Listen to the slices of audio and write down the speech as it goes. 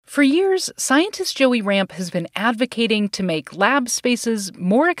For years, scientist Joey Ramp has been advocating to make lab spaces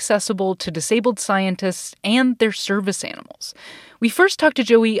more accessible to disabled scientists and their service animals. We first talked to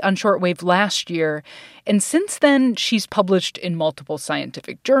Joey on Shortwave last year, and since then, she's published in multiple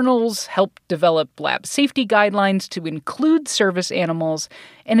scientific journals, helped develop lab safety guidelines to include service animals,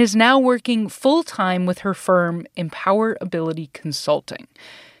 and is now working full-time with her firm, Empower Ability Consulting.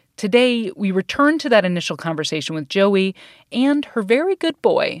 Today, we return to that initial conversation with Joey and her very good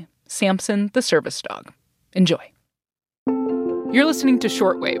boy, Samson the service dog. Enjoy. You're listening to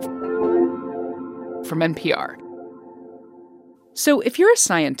Shortwave from NPR. So if you're a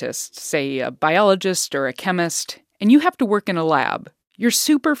scientist, say a biologist or a chemist, and you have to work in a lab, you're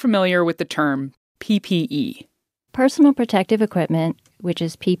super familiar with the term PPE. Personal protective equipment, which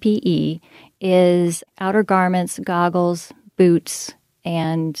is PPE, is outer garments, goggles, boots,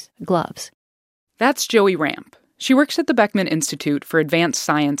 and gloves. That's Joey Ramp. She works at the Beckman Institute for Advanced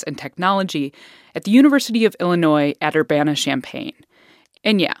Science and Technology at the University of Illinois at Urbana-Champaign.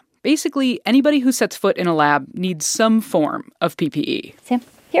 And yeah, basically anybody who sets foot in a lab needs some form of PPE. Sam,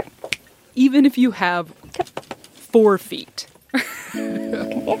 here. Even if you have 4 feet.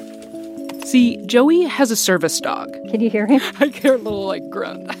 Okay, here. See, Joey has a service dog. Can you hear him? I hear a little,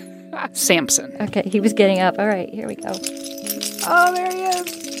 grunt. Samson. Okay, he was getting up. All right, here we go. Oh, there he is.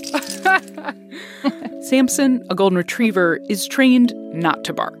 Samson, a golden retriever, is trained not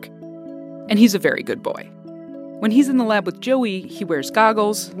to bark. And he's a very good boy. When he's in the lab with Joey, he wears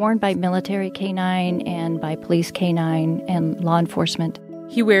goggles. Worn by military canine and by police canine and law enforcement.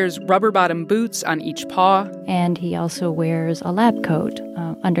 He wears rubber-bottom boots on each paw. And he also wears a lab coat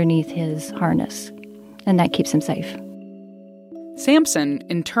underneath his harness. And that keeps him safe. Samson,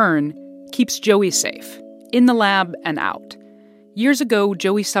 in turn, keeps Joey safe, in the lab and out. Years ago,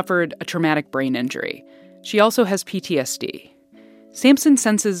 Joey suffered a traumatic brain injury. She also has PTSD. Samson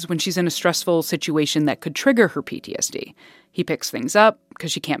senses when she's in a stressful situation that could trigger her PTSD. He picks things up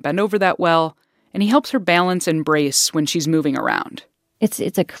because she can't bend over that well, and he helps her balance and brace when she's moving around. It's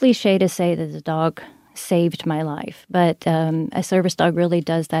a cliche to say that the dog saved my life, but a service dog really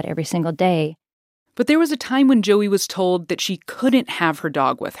does that every single day. But there was a time when Joey was told that she couldn't have her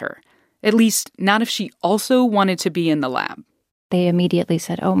dog with her, at least not if she also wanted to be in the lab. They immediately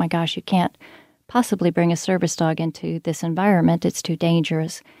said, oh my gosh, you can't possibly bring a service dog into this environment. It's too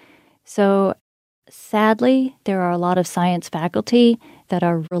dangerous. So sadly, there are a lot of science faculty that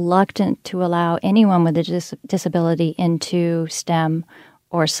are reluctant to allow anyone with a disability into STEM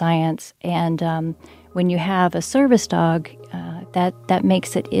or science. And when you have a service dog, that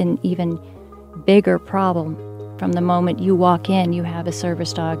makes it an even bigger problem. From the moment you walk in, you have a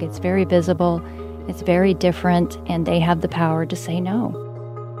service dog. It's very visible. It's very different, and they have the power to say no.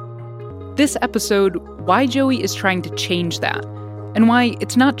 This episode, why Joey is trying to change that, and why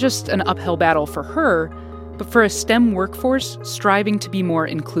it's not just an uphill battle for her, but for a STEM workforce striving to be more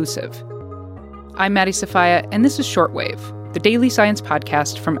inclusive. I'm Maddie Sofia, and this is Shortwave, the daily science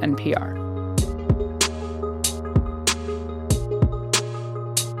podcast from NPR.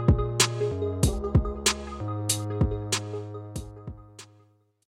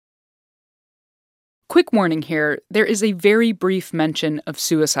 Quick warning here, there is a very brief mention of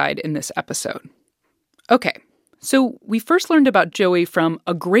suicide in this episode. Okay, so we first learned about Joey from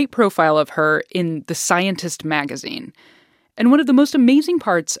a great profile of her in The Scientist magazine. And one of the most amazing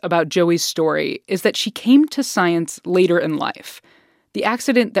parts about Joey's story is that she came to science later in life. The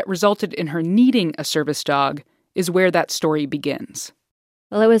accident that resulted in her needing a service dog is where that story begins.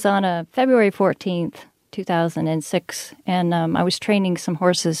 Well, it was on February 14th, 2006, and I was training some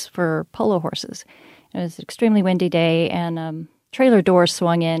horses for polo horses. It was an extremely windy day, and trailer doors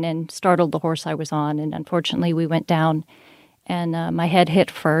swung in and startled the horse I was on, and unfortunately we went down, and my head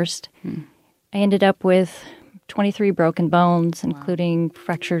hit first. I ended up with 23 broken bones, including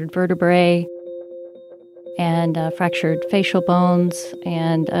fractured vertebrae and fractured facial bones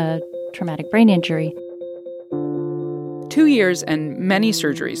and a traumatic brain injury. 2 years and many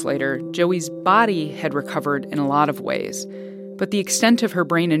surgeries later, Joey's body had recovered in a lot of ways, but the extent of her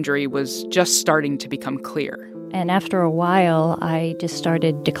brain injury was just starting to become clear. And after a while, I just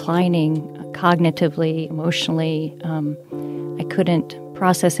started declining cognitively, emotionally. I couldn't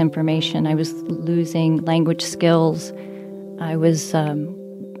process information. I was losing language skills. I was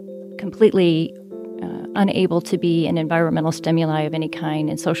completely unable to be in environmental stimuli of any kind,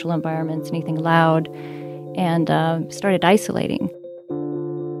 in social environments, anything loud, and started isolating.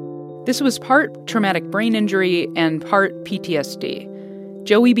 This was part traumatic brain injury and part PTSD.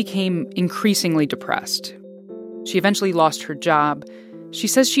 Joey became increasingly depressed. She eventually lost her job. She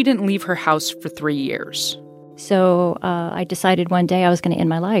says she didn't leave her house for 3 years. So I decided one day I was going to end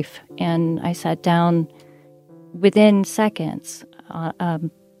my life. And I sat down within seconds,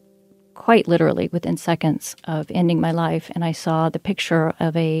 quite literally within seconds of ending my life. And I saw the picture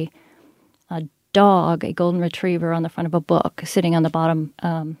of a dog, a golden retriever, on the front of a book sitting on the bottom,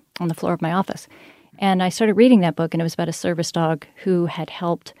 on the floor of my office. And I started reading that book, and it was about a service dog who had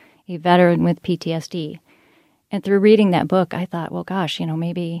helped a veteran with PTSD. And through reading that book, I thought, well, gosh,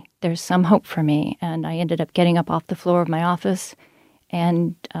 maybe there's some hope for me. And I ended up getting up off the floor of my office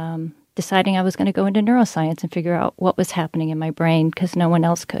and deciding I was going to go into neuroscience and figure out what was happening in my brain because no one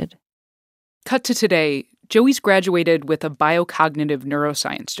else could. Cut to today, Joey's graduated with a biocognitive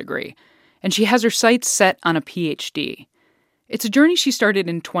neuroscience degree, and she has her sights set on a PhD. It's a journey she started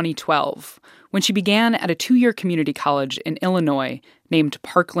in 2012 when she began at a 2-year community college in Illinois named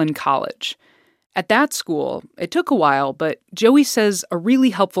Parkland College. At that school, it took a while, but Joey says a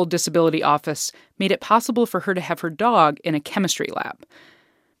really helpful disability office made it possible for her to have her dog in a chemistry lab.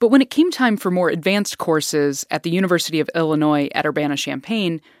 But when it came time for more advanced courses at the University of Illinois at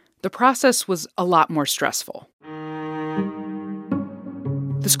Urbana-Champaign, the process was a lot more stressful.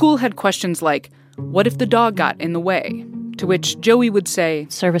 The school had questions like, what if the dog got in the way? To which Joey would say,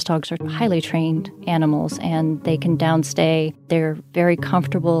 service dogs are highly trained animals, and they can downstay. They're very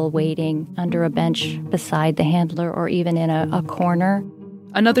comfortable waiting under a bench beside the handler or even in a corner.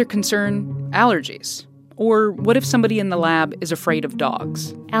 Another concern, allergies. Or what if somebody in the lab is afraid of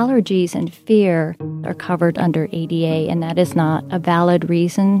dogs? Allergies and fear are covered under ADA, and that is not a valid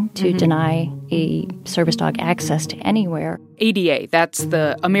reason to deny a service dog access to anywhere. ADA, that's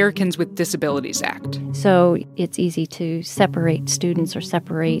the Americans with Disabilities Act. So it's easy to separate students or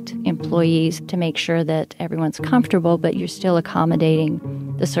separate employees to make sure that everyone's comfortable, but you're still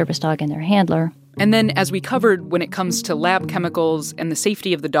accommodating the service dog and their handler. And then, as we covered, when it comes to lab chemicals and the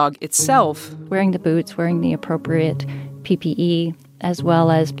safety of the dog itself, wearing the boots, wearing the appropriate PPE, as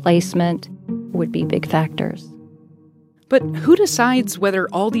well as placement, would be big factors. But who decides whether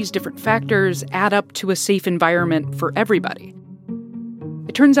all these different factors add up to a safe environment for everybody?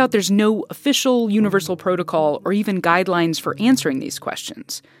 It turns out there's no official universal protocol or even guidelines for answering these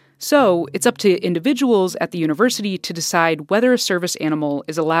questions. So it's up to individuals at the university to decide whether a service animal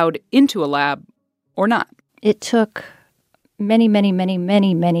is allowed into a lab or not. It took many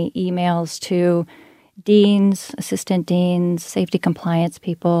emails to deans, assistant deans, safety compliance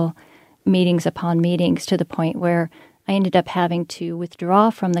people, meetings upon meetings, to the point where I ended up having to withdraw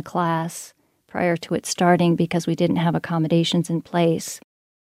from the class prior to it starting because we didn't have accommodations in place.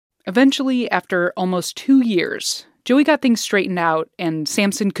 Eventually, after almost 2 years, Joey got things straightened out and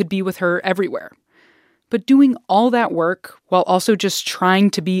Samson could be with her everywhere. But doing all that work while also just trying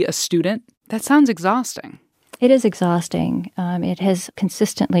to be a student, that sounds exhausting. It is exhausting. It has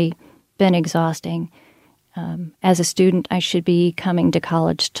consistently been exhausting. As a student, I should be coming to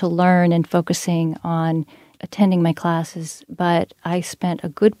college to learn and focusing on attending my classes, but I spent a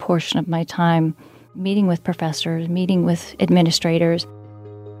good portion of my time meeting with professors, meeting with administrators.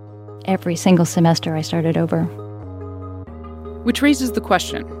 Every single semester I started over. Which raises the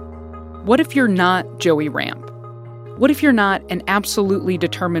question, what if you're not Joey Ramp? What if you're not an absolutely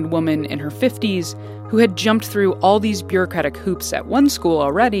determined woman in her 50s who had jumped through all these bureaucratic hoops at one school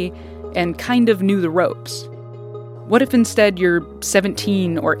already and kind of knew the ropes? What if instead you're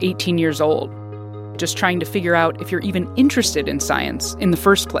 17 or 18 years old, just trying to figure out if you're even interested in science in the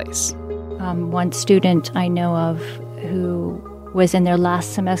first place? One student I know of who was in their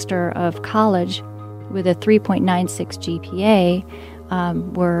last semester of college with a 3.96 GPA,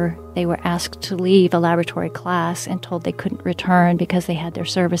 where they were asked to leave a laboratory class and told they couldn't return because they had their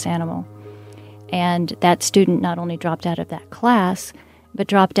service animal. And that student not only dropped out of that class, but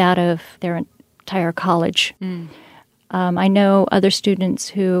dropped out of their entire college. I know other students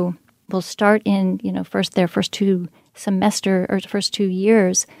who will start in, their first 2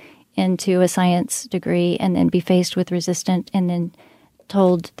 years into a science degree and then be faced with resistance and then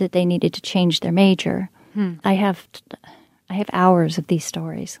told that they needed to change their major. I have hours of these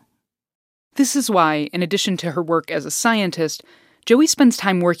stories. This is why, in addition to her work as a scientist, Joey spends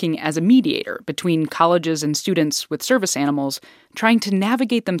time working as a mediator between colleges and students with service animals, trying to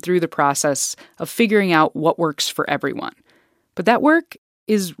navigate them through the process of figuring out what works for everyone. But that work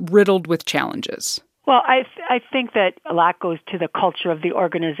is riddled with challenges. Well, I think that a lot goes to the culture of the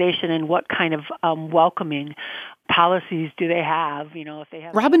organization and what kind of welcoming policies do they have. If they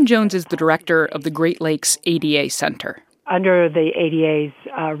have. Robin Jones is the director of the Great Lakes ADA Center. Under the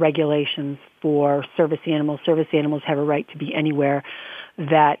ADA's regulations for service animals have a right to be anywhere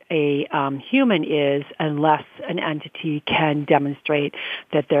that a human is unless an entity can demonstrate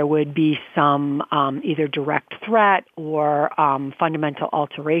that there would be some either direct threat or fundamental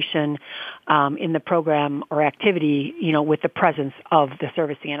alteration in the program or activity, with the presence of the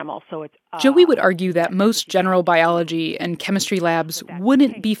service animal. So it's Joey would argue that most general biology and chemistry labs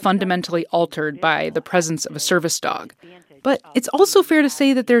wouldn't be fundamentally altered by the presence of a service dog. But it's also fair to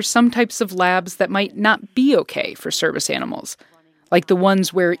say that there's some types of labs that might not be okay for service animals, like the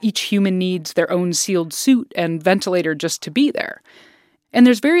ones where each human needs their own sealed suit and ventilator just to be there. And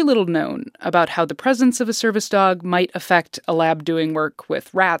there's very little known about how the presence of a service dog might affect a lab doing work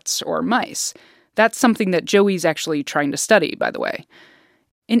with rats or mice. That's something that Joey's actually trying to study, by the way.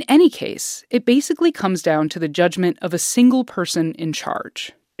 In any case, it basically comes down to the judgment of a single person in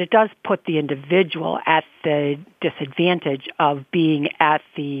charge. It does put the individual at the disadvantage of being at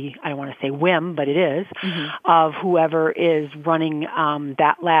the, I don't want to say whim, but it is, of whoever is running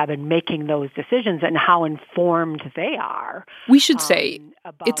that lab and making those decisions and how informed they are. We should say,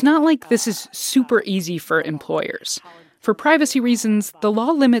 it's not like this is super easy for employers. For privacy reasons, the law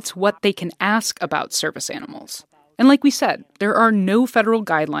limits what they can ask about service animals. And like we said, there are no federal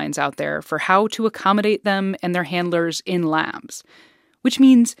guidelines out there for how to accommodate them and their handlers in labs. Which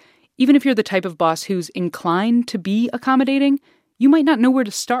means even if you're the type of boss who's inclined to be accommodating, you might not know where to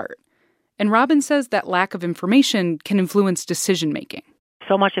start. And Robin says that lack of information can influence decision-making.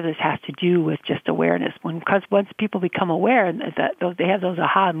 So much of this has to do with just awareness. Because once people become aware, that they have those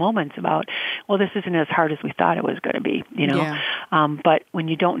aha moments about, well, this isn't as hard as we thought it was going to be, Yeah. But when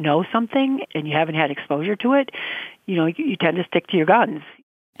you don't know something and you haven't had exposure to it, you tend to stick to your guns.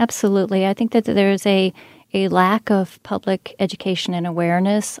 Absolutely. I think that there's a lack of public education and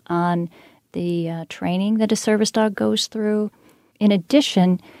awareness on the training that a service dog goes through. In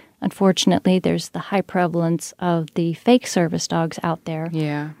addition, unfortunately, there's the high prevalence of the fake service dogs out there.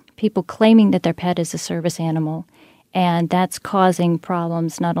 Yeah. People claiming that their pet is a service animal, and that's causing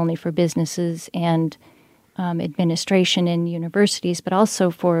problems not only for businesses and administration in universities, but also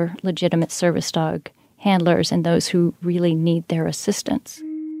for legitimate service dog handlers and those who really need their assistance.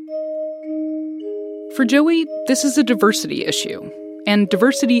 For Joey, this is a diversity issue. And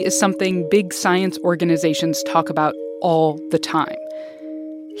diversity is something big science organizations talk about all the time.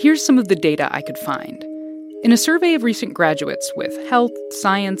 Here's some of the data I could find. In a survey of recent graduates with health,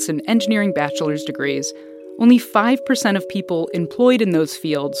 science, and engineering bachelor's degrees, only 5% of people employed in those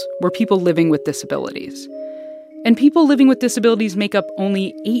fields were people living with disabilities. And people living with disabilities make up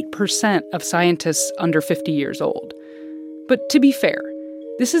only 8% of scientists under 50 years old. But to be fair,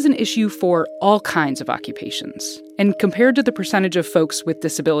 this is an issue for all kinds of occupations. And compared to the percentage of folks with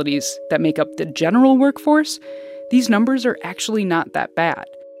disabilities that make up the general workforce, these numbers are actually not that bad.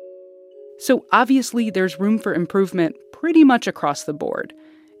 So obviously there's room for improvement pretty much across the board.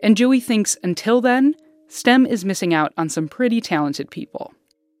 And Joey thinks until then, STEM is missing out on some pretty talented people.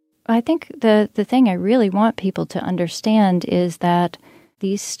 I think the thing I really want people to understand is that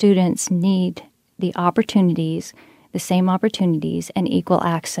these students need the opportunities, the same opportunities and equal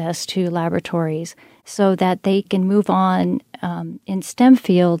access to laboratories so that they can move on in STEM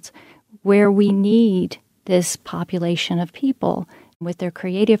fields where we need this population of people with their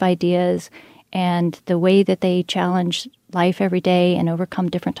creative ideas and the way that they challenge life every day and overcome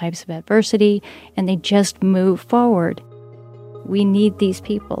different types of adversity, and they just move forward. We need these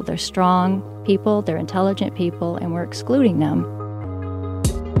people. They're strong people, they're intelligent people, and we're excluding them.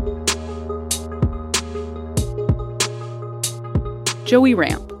 Joey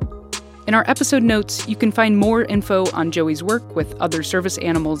Ramp. In our episode notes, you can find more info on Joey's work with other service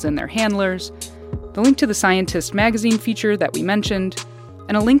animals and their handlers, the link to the Scientist magazine feature that we mentioned,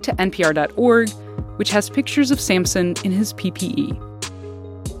 and a link to npr.org, which has pictures of Samson in his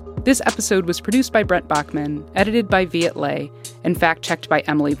PPE. This episode was produced by Brent Bachman, edited by Viet Le, and fact-checked by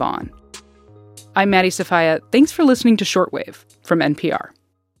Emily Vaughn. I'm Maddie Sofia. Thanks for listening to Shortwave from NPR.